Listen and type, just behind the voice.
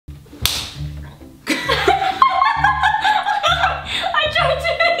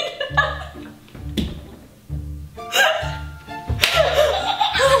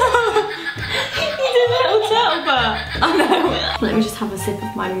sip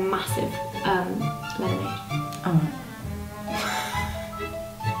of my massive lemonade. Oh.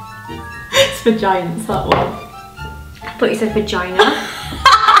 It's for giants, that one. I thought you said vagina.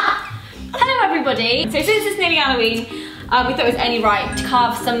 Hello everybody. So since it's nearly Halloween, we thought it was only right to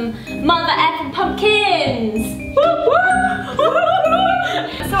carve some mother effing pumpkins.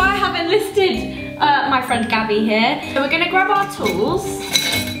 So I have enlisted my friend Gabby here. So we're gonna grab our tools.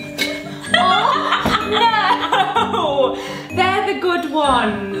 Oh no! They're the good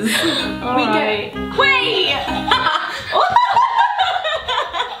ones. Wait!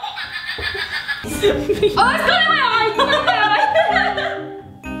 Oh, it's gone in my eye! It's gone in my eye!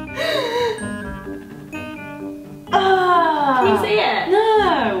 Can you see it?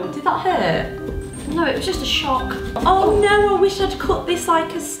 No! Did that hurt? No, it was just a shock. Oh no, I wish I'd cut this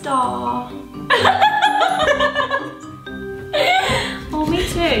like a star. Oh, me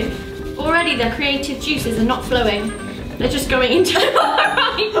too. Already their creative juices are not flowing. They're just going into our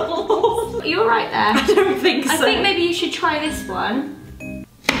eyeballs. Are you alright there? I don't think so. I think maybe you should try this one.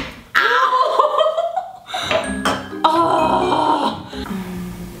 Ow! Oh!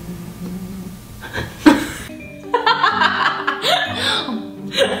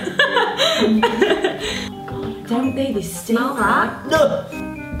 God, don't they stink? Smell that? No!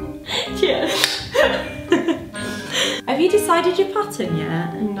 Cheers. Have you decided your pattern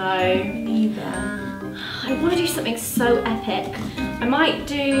yet? No. Me neither. I want to do something so epic. I might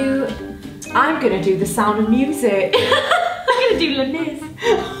do... I'm gonna do the Sound of Music. I'm gonna do Les Mis.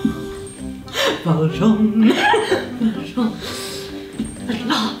 Valjean. At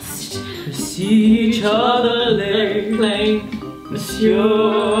last. We see each other playing Monsieur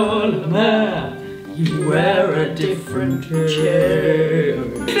le Maire. You wear a different chair.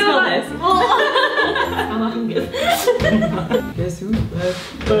 Feel this? Guess who's back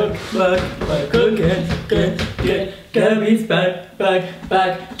again. Gabby's back.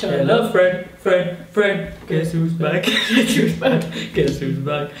 Tell a friend. Guess who's back? Guess who's back? Guess who's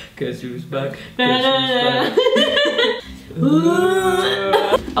back? Guess who's back? Guess who's back?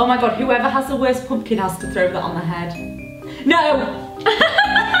 Oh my god, whoever has the worst pumpkin has to throw that on the head. No!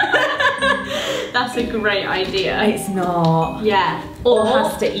 That's a great idea. It's not. Yeah. Or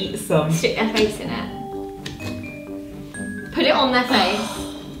has to eat some. Stick their face in it. Put it on their face.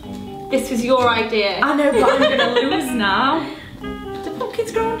 This was your idea. I know, but I'm gonna lose now. Do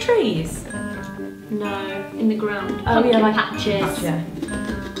pumpkins grow on trees? No, in the ground. Oh, Pumpkin yeah, like patches. Yeah.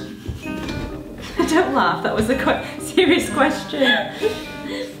 Don't laugh, that was a quite serious question.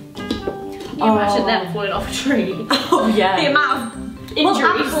 Can you imagine them falling off a tree? Oh yeah. The amount of injuries.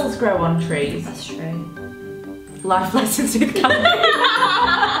 Well, apples grow on trees. That's true. Life lessons with Gabby.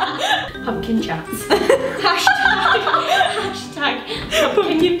 Pumpkin chats. Hashtag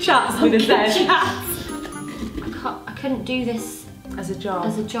pumpkin chats with a Z. I couldn't do this As a job.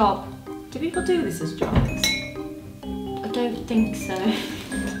 as a job. Do people do this as jobs? I don't think so.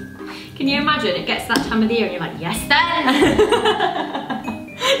 Can you imagine? It gets that time of the year and you're like, yes then!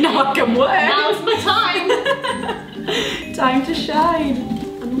 Now I can work! Now's my time! Time to shine!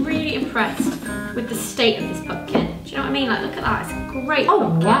 I'm really impressed with the state of this pumpkin. Do you know what I mean? Like, look at that, it's a great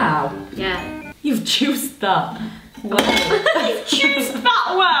pumpkin. Wow! Yeah. You've juiced that. Wow. You've juiced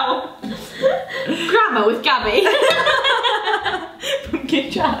that well! Grammar with Gabby. Pumpkin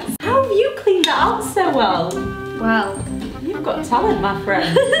chats. How have you cleaned that out so well? Well, you've got talent, my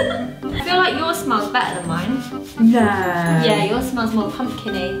friend. I feel like yours smells better than mine. No. Yeah, yours smells more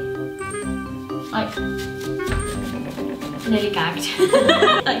pumpkin-y. Like, nearly gagged.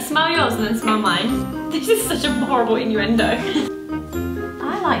 Like, smell yours and then smell mine. This is such a horrible innuendo.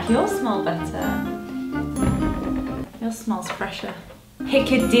 I like your smell better. Yours smells fresher.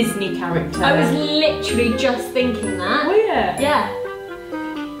 Pick a Disney character. I was literally just thinking that. Oh yeah? Yeah.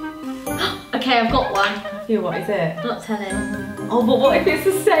 Okay, I've got one. I feel, what is it? I'm not telling. Oh, but what if it's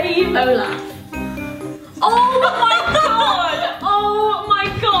the same? Olaf. Oh my god! Oh my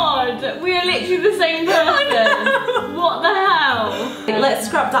god! We are literally the same person. What the hell? Let's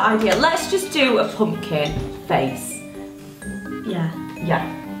scrap that idea. Let's just do a pumpkin face. Yeah. Yeah.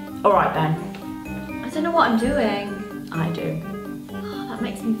 Alright then. I don't know what I'm doing. I do. Oh, that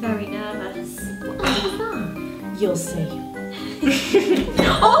makes me very nervous. What the hell is that? You'll see.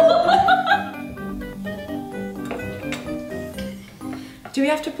 Oh! Do we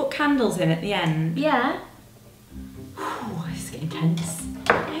have to put candles in at the end? Yeah. Ooh, it's getting tense.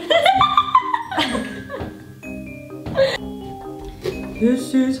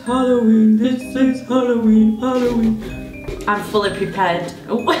 This is Halloween, Halloween. I'm fully prepared.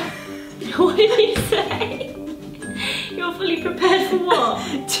 Oh. What did he say? You're fully prepared for what?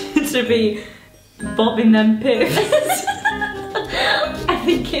 to be bobbing them pips.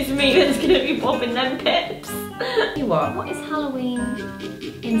 think it's me that's going to be popping them pips. You what? What is Halloween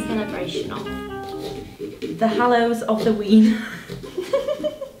in celebration of? The Hallows of the Ween.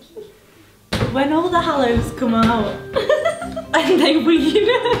 When all the Hallows come out and they wean.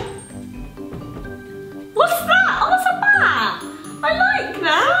 What's that? Oh, it's a bat. I like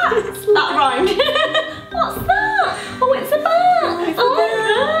that. That rhymed. What's that? Oh, it's a bat. It's I a like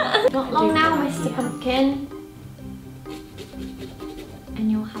bat. that. Not long now, Mr. Pumpkin. And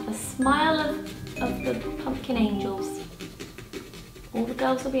you'll have a smile of the pumpkin angels. All the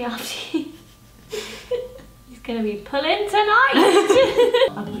girls will be after you. He's gonna be pulling tonight.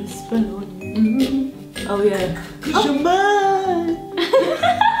 I'm gonna spell on you. Oh yeah. 'Cause you're mine.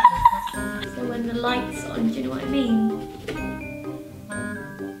 So when the light's on, do you know what I mean?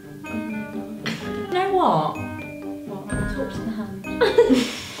 You know what? What? Talk to the hand.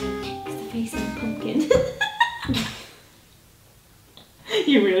 It's the face of a pumpkin.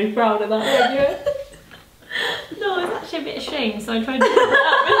 You're really proud of that, aren't you? No, I was actually a bit ashamed, so I tried to cover it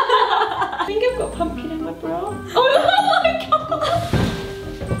up. I think I've got pumpkin in my bra. Oh my god!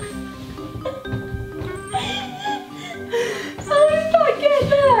 How did that get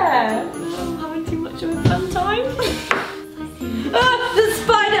there? I'm having too much of a fun time. The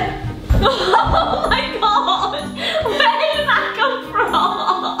spider! Oh my god! Where did that come from?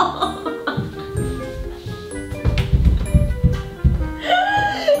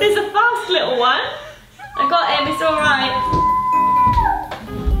 It's a fast little one. I got him, it's alright.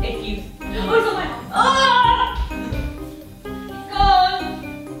 If you... Oh, it's on my... Oh! Gone!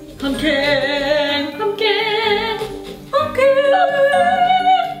 Pumpkin! Pumpkin! Pumpkin!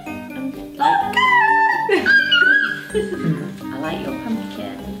 I like your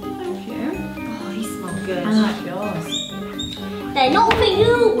pumpkin. Thank you. Oh, he smells good. I like yours. They're not for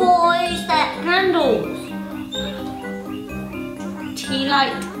you, boys. They're candles. Tea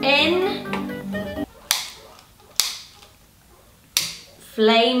light in.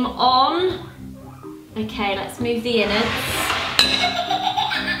 Flame on. Okay, let's move the innards.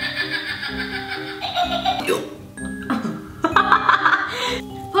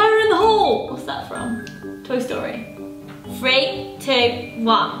 Fire in the hole. What's that from? Toy Story. 3, 2,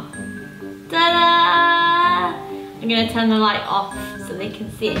 1. Ta-da! I'm gonna turn the light off so they can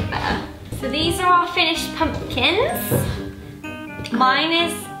see it better. So these are our finished pumpkins. Mine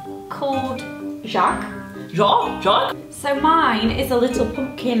is called Jacques. Jacques? So mine is a little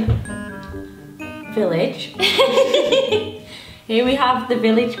pumpkin village. Here we have the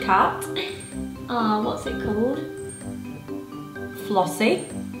village cat. What's it called? Flossie.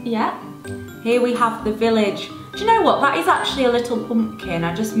 Yeah. Here we have the village. Do you know what? That is actually a little pumpkin.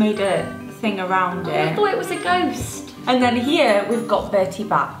 I just made a thing around I it. thought it was a ghost. And then here we've got Bertie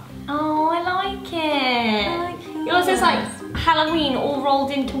Bat. Oh, I like it. I like Yours is like Halloween all rolled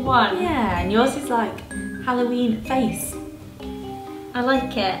into one. Yeah, and yours is like Halloween face. I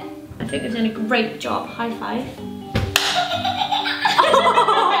like it. I think we've done a great job. High five.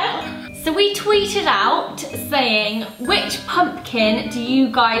 So we tweeted out saying, which pumpkin do you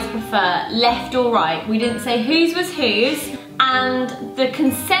guys prefer, left or right? We didn't say whose was whose, and the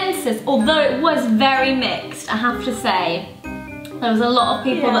consensus, although it was very mixed, I have to say, there was a lot of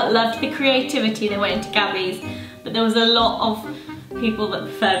people that loved the creativity that went into Gabby's, but there was a lot of people that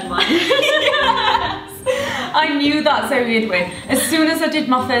preferred mine. Yes. I knew that Zoe would win. As soon as I did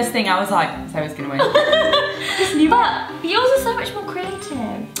my first thing, I was like, Zoe's gonna win. Just knew But yours is so much more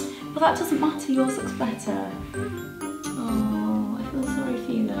creative. But that doesn't matter, yours looks better. Oh, I feel sorry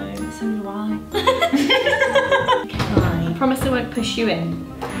for you though. So do I. I promise I won't push you in.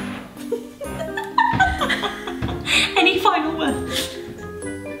 Any final words?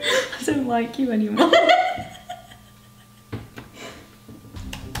 I don't like you anymore.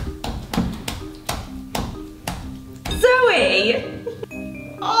 Zoe!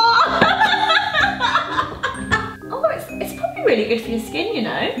 Oh, it's probably really good for your skin, you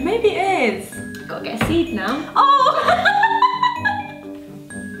know. Maybe it is. Gotta get a seed now. Oh!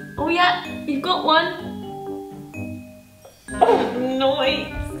 Oh yeah, you've got one. Oh,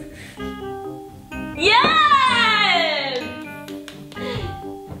 nice. Yes!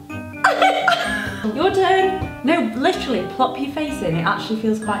 Your turn. No, literally, plop your face in. It actually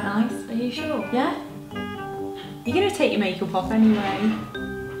feels quite nice. Are you sure? Yeah? You're gonna take your makeup off anyway.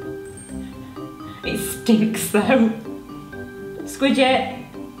 It stinks though. Squidge it.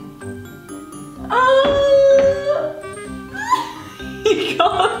 Oh! You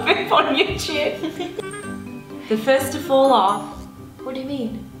got a bit on your chin. The first to fall off. What do you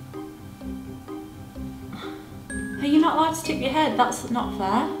mean? Are you not allowed to tip your head? That's not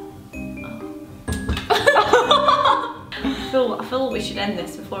fair. feel we should end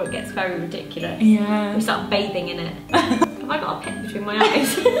this before it gets very ridiculous. Yeah. We start bathing in it. Have I got a pit between my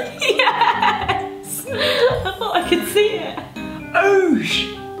eyes? Yes! I thought I could see it.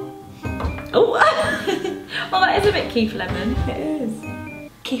 Oosh! Oh! Well, that is a bit Keith Lemon. It is.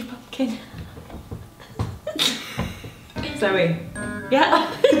 Keith Pumpkin. Zoe. Yeah.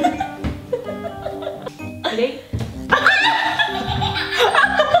 Ready?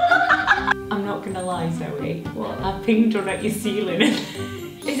 I'm not gonna lie, Zoe. What? I've pinged one at your ceiling.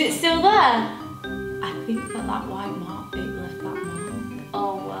 Is it still there? I think that white mark, it left that mark.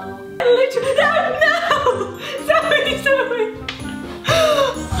 Oh well. Literally, no! Zoe!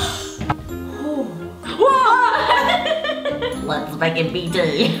 What? Let's make it BD.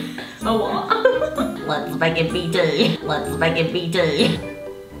 Oh what? Let's make it BD. Let's make it BD.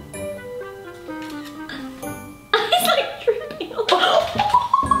 It's like dripping off.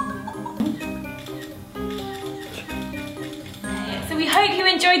 So we hope you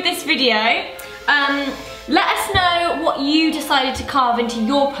enjoyed this video. Let us know what you decided to carve into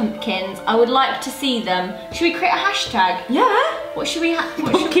your pumpkins. I would like to see them. Should we create a hashtag? Yeah. What should we have?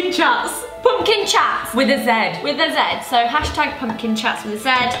 Pumpkin chats. Pumpkin chats. With a Z. With a Z. So hashtag pumpkin chats with a Z.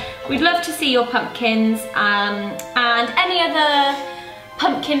 We'd love to see your pumpkins and any other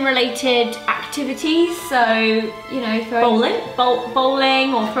pumpkin related activities. So, you know,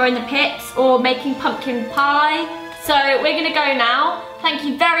 bowling or throwing the pits or making pumpkin pie. So we're gonna go now. Thank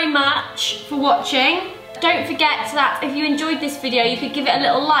you very much for watching. Don't forget that if you enjoyed this video, you could give it a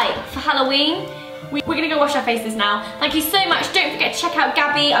little like for Halloween. We're gonna go wash our faces now. Thank you so much. Don't forget to check out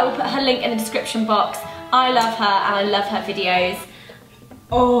Gabby. I will put her link in the description box. I love her and I love her videos.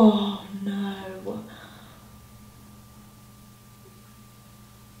 Oh no.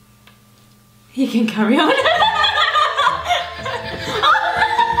 You can carry on.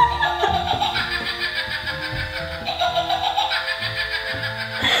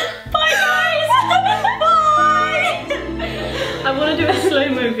 Bye guys. Bye. I want to do a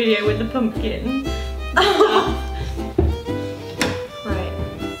slow-mo video with the pumpkin. Right.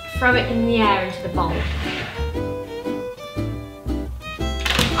 Throw it in the air into the bowl.